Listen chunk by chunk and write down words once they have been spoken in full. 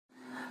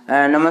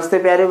नमस्ते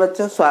प्यारे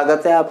बच्चों,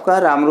 स्वागत है आपका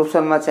रूप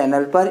शर्मा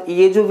चैनल पर।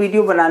 ये जो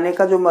वीडियो बनाने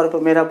का जो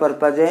मेरा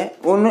पर्पज है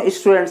उन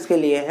स्टूडेंट्स के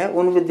लिए है,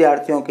 उन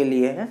विद्यार्थियों के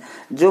लिए है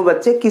जो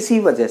बच्चे किसी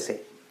वजह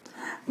से,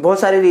 बहुत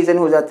सारे रीजन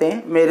हो जाते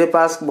हैं। मेरे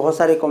पास बहुत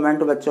सारे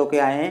कमेंट बच्चों के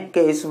आए हैं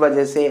कि इस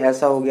वजह से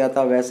ऐसा हो गया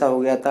था, वैसा हो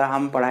गया था,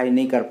 हम पढ़ाई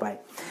नहीं कर पाए,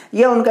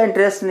 या उनका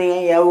इंटरेस्ट नहीं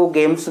है, या वो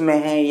गेम्स में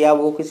है, या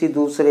वो किसी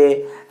दूसरे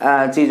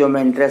चीज़ों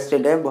में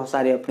इंटरेस्टेड है, बहुत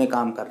सारे अपने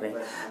काम कर रहे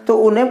हैं। तो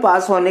उन्हें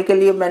पास होने के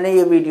लिए मैंने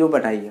ये वीडियो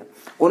बनाई है।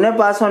 उन्हें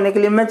पास होने के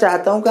लिए मैं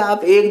चाहता हूं कि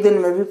आप एक दिन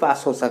में भी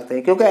पास हो सकते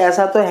हैं, क्योंकि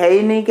ऐसा तो है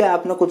ही नहीं कि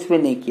आपने कुछ भी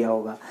नहीं किया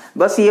होगा।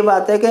 बस ये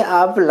बात है कि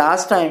आप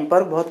लास्ट टाइम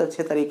पर बहुत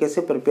अच्छे तरीके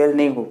से प्रिपेयर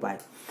नहीं हो पाए।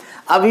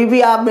 अभी भी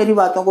आप मेरी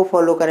बातों को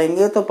फॉलो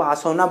करेंगे तो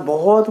पास होना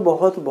बहुत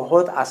बहुत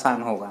बहुत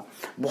आसान होगा।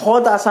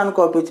 बहुत आसान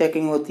कॉपी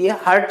चेकिंग होती है।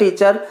 हर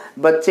टीचर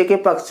बच्चे के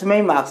पक्ष में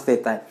ही मार्क्स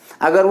देता है।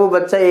 अगर वो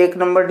बच्चा 1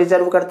 नंबर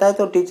डिजर्व करता है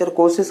तो टीचर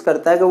कोशिश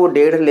करता है कि वो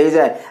 1.5 ले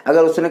जाए।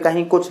 अगर उसने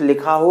कहीं कुछ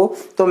लिखा हो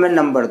तो मैं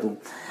नंबर दूं।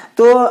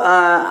 तो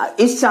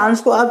इस चांस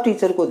को आप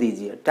टीचर को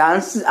दीजिए।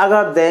 चांस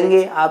अगर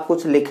देंगे, आप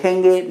कुछ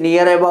लिखेंगे,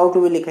 नियर अबाउट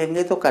भी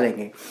लिखेंगे तो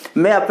करेंगे।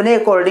 मैं अपने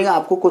अकॉर्डिंग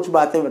आपको कुछ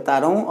बातें बता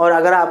रहा हूं, और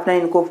अगर आपने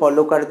इनको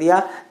फॉलो कर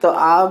दिया तो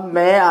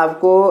मैं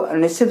आपको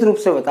निश्चित रूप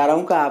से बता रहा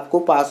हूं कि आपको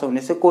पास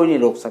होने से कोई नहीं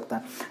रोक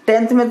सकता।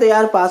 10th में तो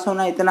यार पास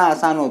होना इतना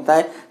आसान होता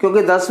है,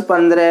 क्योंकि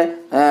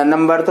 10-15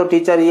 नंबर तो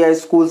टीचर या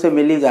स्कूल से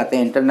मिल ही जाते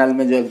हैं, इंटरनल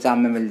में जो एग्जाम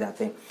में मिल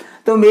जाते हैं।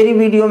 तो मेरी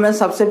वीडियो में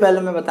सबसे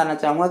पहले मैं बताना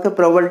चाहूंगा कि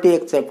प्रोबेबिलिटी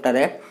एक चैप्टर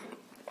है,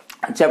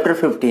 चैप्टर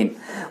 15।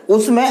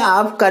 उसमें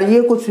आप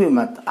करिए कुछ भी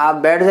मत, आप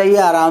बैठ जाइए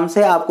आराम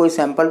से, आप कोई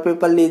सैंपल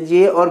पेपर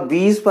लीजिए और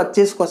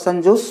 20-25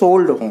 क्वेश्चन जो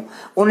सोल्ड हों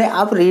उन्हें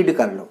आप रीड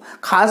कर लो।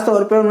 खास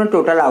तौर पे उन्हें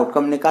टोटल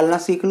आउटकम निकालना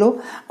सीख लो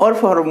और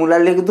फॉर्मूला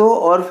लिख दो।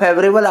 और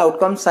फेवरेबल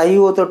आउटकम सही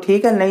हो तो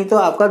ठीक है, नहीं तो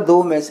आपका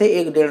 2 में से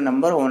 1-1.5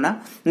 नंबर होना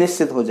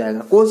निश्चित हो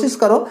जाएगा। कोशिश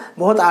करो,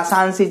 बहुत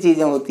आसान सी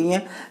चीजें होती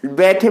हैं,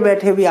 बैठे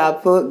बैठे भी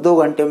आप 2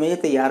 घंटे में ये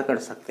तैयार कर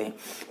सकते हैं।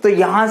 तो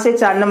यहाँ से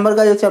 4 नंबर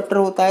का जो चैप्टर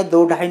होता है,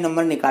 2-2.5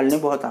 नंबर निकालने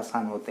बहुत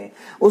आसान होते हैं।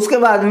 उसके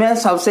बाद में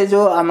सबसे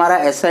जो हमारा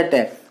एसेट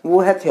है वो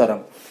है थ्योरम।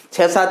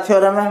 6-7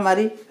 थ्योरम है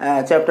हमारी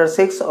चैप्टर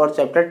 6 और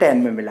चैप्टर 10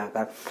 में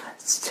मिलाकर।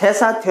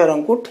 6-7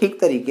 थ्योरम को ठीक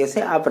तरीके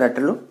से आप रट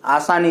लो,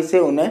 आसानी से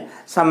उन्हें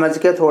समझ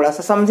के, थोड़ा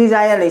सा समझी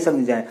जाए या नहीं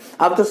समझी जाए,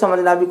 अब तो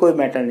समझना भी कोई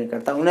मैटर नहीं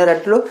करता, उन्हें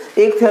रट लो।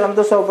 एक थ्योरम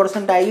तो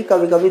 100% आएगी,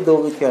 कभी कभी 2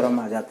 भी थ्योरम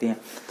आ जाती हैं।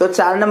 तो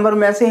 4 नंबर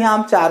में से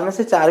आप 4 में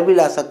से 4 भी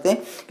ला सकते हैं,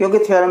 क्योंकि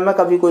थ्योरम में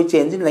कभी कोई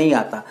चेंज नहीं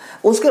आता।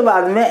 उसके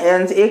बाद में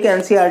एक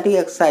एनसीईआरटी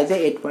एक्सरसाइज है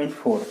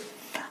 8.4।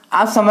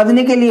 आप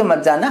समझने के लिए मत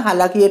जाना,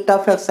 हालांकि ये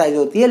टफ एक्सरसाइज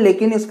होती है,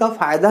 लेकिन इसका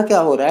फायदा क्या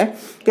हो रहा है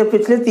कि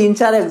पिछले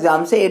 3-4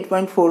 एग्जाम से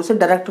 8.4 से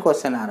डायरेक्ट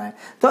क्वेश्चन आ रहा है।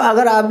 तो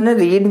अगर आपने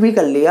रीड भी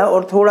कर लिया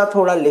और थोड़ा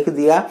थोड़ा लिख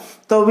दिया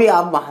तो भी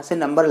आप वहां से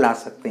नंबर ला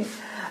सकते हैं।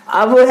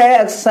 अब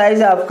है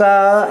एक्सरसाइज आपका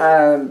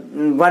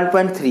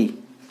 1.3।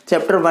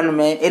 चैप्टर 1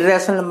 में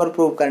इर्रेशनल नंबर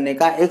प्रूव करने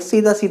का एक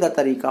सीधा सीधा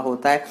तरीका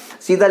होता है,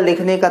 सीधा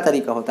लिखने का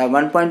तरीका होता है।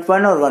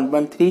 1.1 और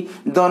 1.3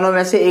 दोनों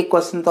में से एक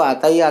क्वेश्चन तो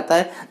आता ही आता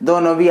है,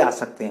 दोनों भी आ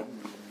सकते हैं।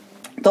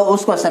 तो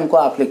उस क्वेश्चन को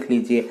आप लिख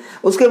लीजिए।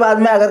 उसके बाद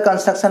में अगर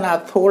कंस्ट्रक्शन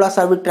आप थोड़ा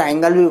सा भी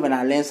ट्रायंगल भी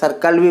बना लें,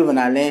 सर्कल भी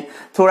बना लें,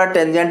 थोड़ा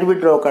टेंजेंट भी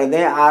ड्रॉ कर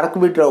दें, आर्क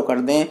भी ड्रॉ कर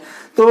दें,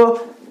 तो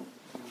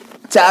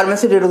 4 में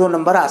से 1.5-2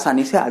 नंबर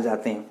आसानी से आ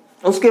जाते हैं।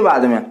 उसके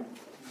बाद में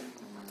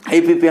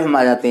एपी पे हम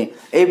आ जाते हैं।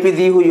 एपी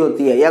दी हुई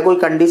होती है या कोई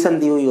कंडीशन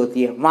दी हुई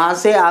होती है, वहां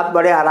से आप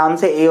बड़े आराम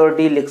से ए और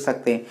डी लिख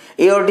सकते हैं।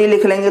 ए और डी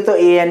लिख लेंगे तो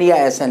ए एन या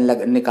एस एन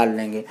निकाल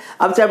लेंगे।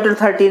 अब चैप्टर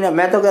 13 है,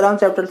 मैं तो कह रहा हूँ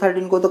चैप्टर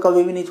 13 को तो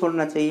कभी भी नहीं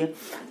छोड़ना चाहिए।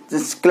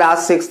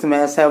 क्लास 6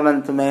 में,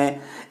 7th में,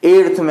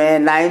 8th में,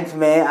 9th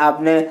में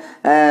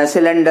आपने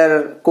सिलेंडर,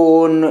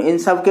 कोन, इन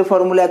सब के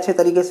फॉर्मूले अच्छे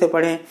तरीके से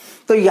पढ़े।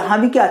 तो यहाँ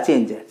भी क्या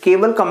चेंज है,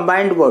 केवल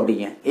कंबाइंड बॉडी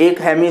है,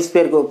 एक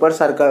हेमिस्फीयर के ऊपर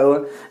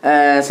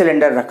सर्कल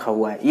सिलेंडर रखा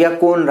हुआ है या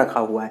कोन रखा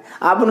हुआ है।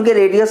 आप उनके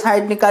रेडियस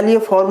हाइट निकालिए,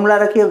 फॉर्मूला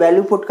रखिए,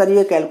 वैल्यू पुट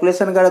करिए,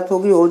 कैलकुलेशन गलत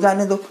होगी, हो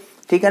जाने दो,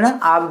 ठीक है ना।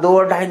 आप 2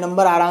 और 2.5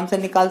 नंबर आराम से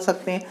निकाल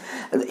सकते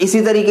हैं।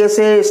 इसी तरीके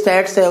से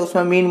स्टैट्स है,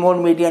 उसमें मीन, मोड,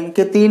 मीडियन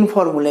के 3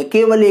 फॉर्मूले,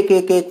 केवल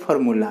एक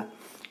फॉर्मूला,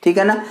 ठीक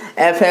है ना।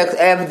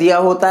 एफ दिया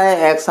होता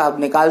है, एक्स आप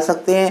निकाल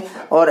सकते हैं,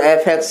 और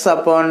F x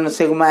upon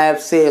sigma F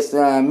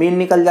से मीन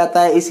निकल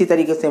जाता है। इसी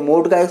तरीके से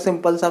मोड का एक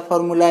सिंपल सा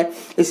फॉर्मूला है,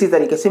 इसी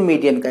तरीके से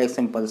मीडियन का एक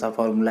सिंपल सा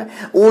फॉर्मूला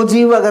है।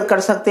 ओजी अगर कर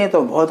सकते हैं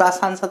तो बहुत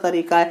आसान सा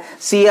तरीका है।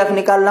 सी एफ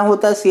निकालना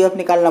होता है, सी एफ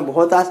निकालना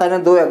बहुत आसान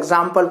है, 2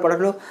 एग्जाम्पल पढ़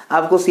लो,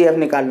 आपको सी एफ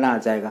निकालना आ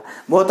जाएगा।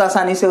 बहुत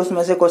आसानी से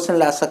उसमें से क्वेश्चन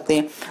ला सकते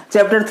हैं।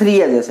 चैप्टर 3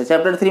 है, जैसे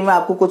चैप्टर 3 में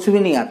आपको कुछ भी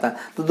नहीं आता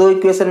तो 2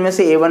 इक्वेशन में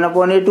से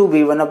A1/A2,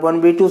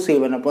 B1/B2,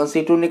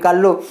 C1/C2 निकाल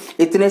लो,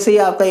 इतने से ही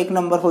आपका 1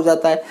 नंबर हो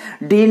जाता है।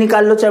 डी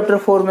निकाल लो चैप्टर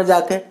 4 में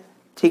जाके,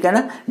 ठीक है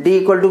ना। D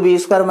 = B²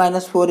 -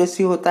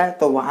 4AC होता है,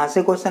 तो वहां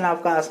से क्वेश्चन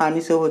आपका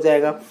आसानी से हो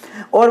जाएगा।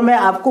 और मैं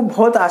आपको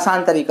बहुत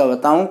आसान तरीका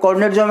बताऊं,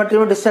 कोऑर्डिनेट ज्योमेट्री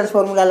में डिस्टेंस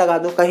फॉर्मूला लगा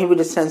दो, कहीं भी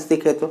डिस्टेंस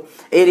दिखे तो।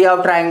 एरिया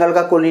ऑफ ट्राइंगल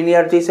का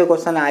कोलिनियरिटी से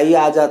क्वेश्चन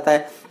आ जाता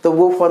है, तो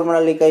वो फॉर्मूला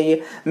लेकर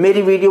आइए।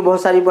 मेरी वीडियो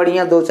बहुत सारी पड़ी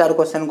है, 2-4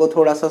 क्वेश्चन को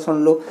थोड़ा सा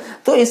सुन लो,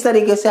 तो इस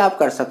तरीके से आप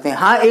कर सकते हैं।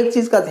 हाँ, एक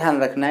चीज का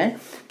ध्यान रखना है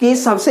कि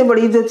सबसे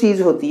बड़ी जो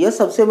चीज होती है,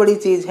 सबसे बड़ी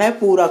चीज है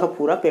पूरा का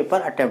पूरा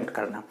पेपर अटेम्प्ट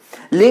करना।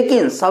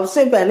 लेकिन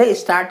सबसे पहले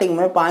स्टार्टिंग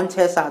में 5,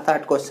 6, 7,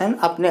 8 क्वेश्चन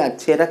अपने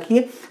अच्छे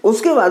रखिए,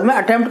 उसके बाद में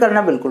अटेम्प्ट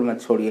करना बिल्कुल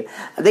मत छोड़िए।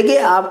 देखिए,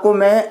 आपको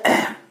मैं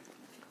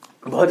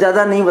बहुत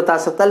ज्यादा नहीं बता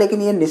सकता,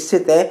 लेकिन ये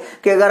निश्चित है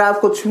कि अगर आप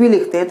कुछ भी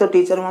लिखते हैं तो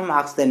टीचर वहां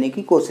मार्क्स देने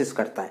की कोशिश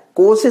करता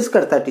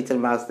है टीचर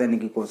मार्क्स देने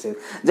की कोशिश।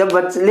 जब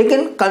बच्चे,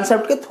 लेकिन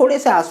कंसेप्ट के थोड़े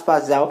से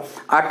आसपास जाओ,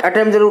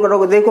 अटेम्प्ट जरूर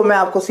करोगे। देखो, मैं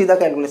आपको सीधा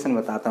कैलकुलेशन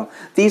बताता हूँ।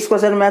 30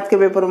 क्वेश्चन मैथ के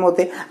पेपर में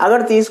होते,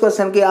 अगर 30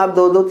 क्वेश्चन के आप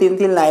 2-2,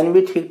 3-3 लाइन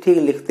भी ठीक ठीक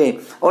लिखते हैं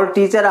और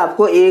टीचर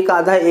आपको एक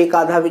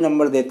आधा भी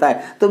नंबर देता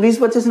है, तो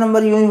 20-25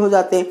 नंबर यूं ही हो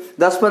जाते हैं।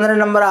 10-15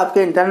 नंबर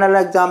आपके इंटरनल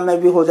एग्जाम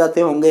में भी हो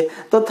जाते होंगे,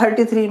 तो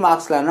 33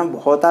 मार्क्स लाना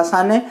बहुत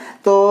आसान है।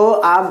 तो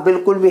आप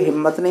बिल्कुल भी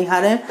हिम्मत नहीं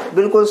हारें,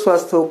 बिल्कुल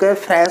स्वस्थ होकर,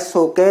 फ्रेश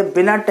होकर,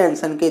 बिना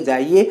टेंशन के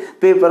जाइए,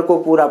 पेपर को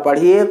पूरा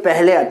पढ़िए।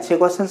 पहले अच्छे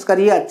क्वेश्चंस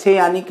करिए, अच्छे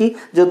यानी कि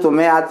जो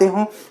तुम्हें आते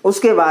हों,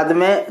 उसके बाद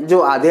में जो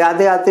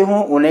आधे आते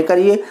हों उन्हें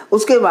करिए।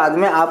 उसके बाद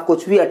में आप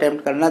कुछ भी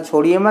अटेम्प्ट करना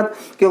छोड़िए मत,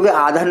 क्योंकि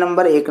आधा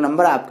नंबर, 1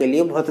 नंबर आपके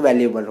लिए बहुत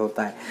वैल्यूएबल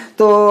होता है।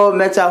 तो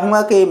मैं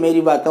चाहूंगा कि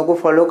मेरी बातों को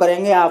फॉलो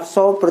करेंगे, आप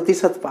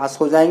 100% पास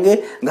हो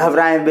जाएंगे।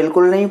 घबराएं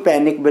बिल्कुल नहीं,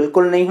 पैनिक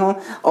बिल्कुल नहीं हो,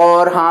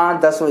 और हाँ,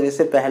 10 बजे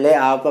से पहले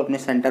आप अपने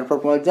सेंटर पर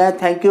पहुंच जाएं।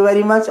 Thank you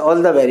very much,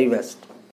 all the very best.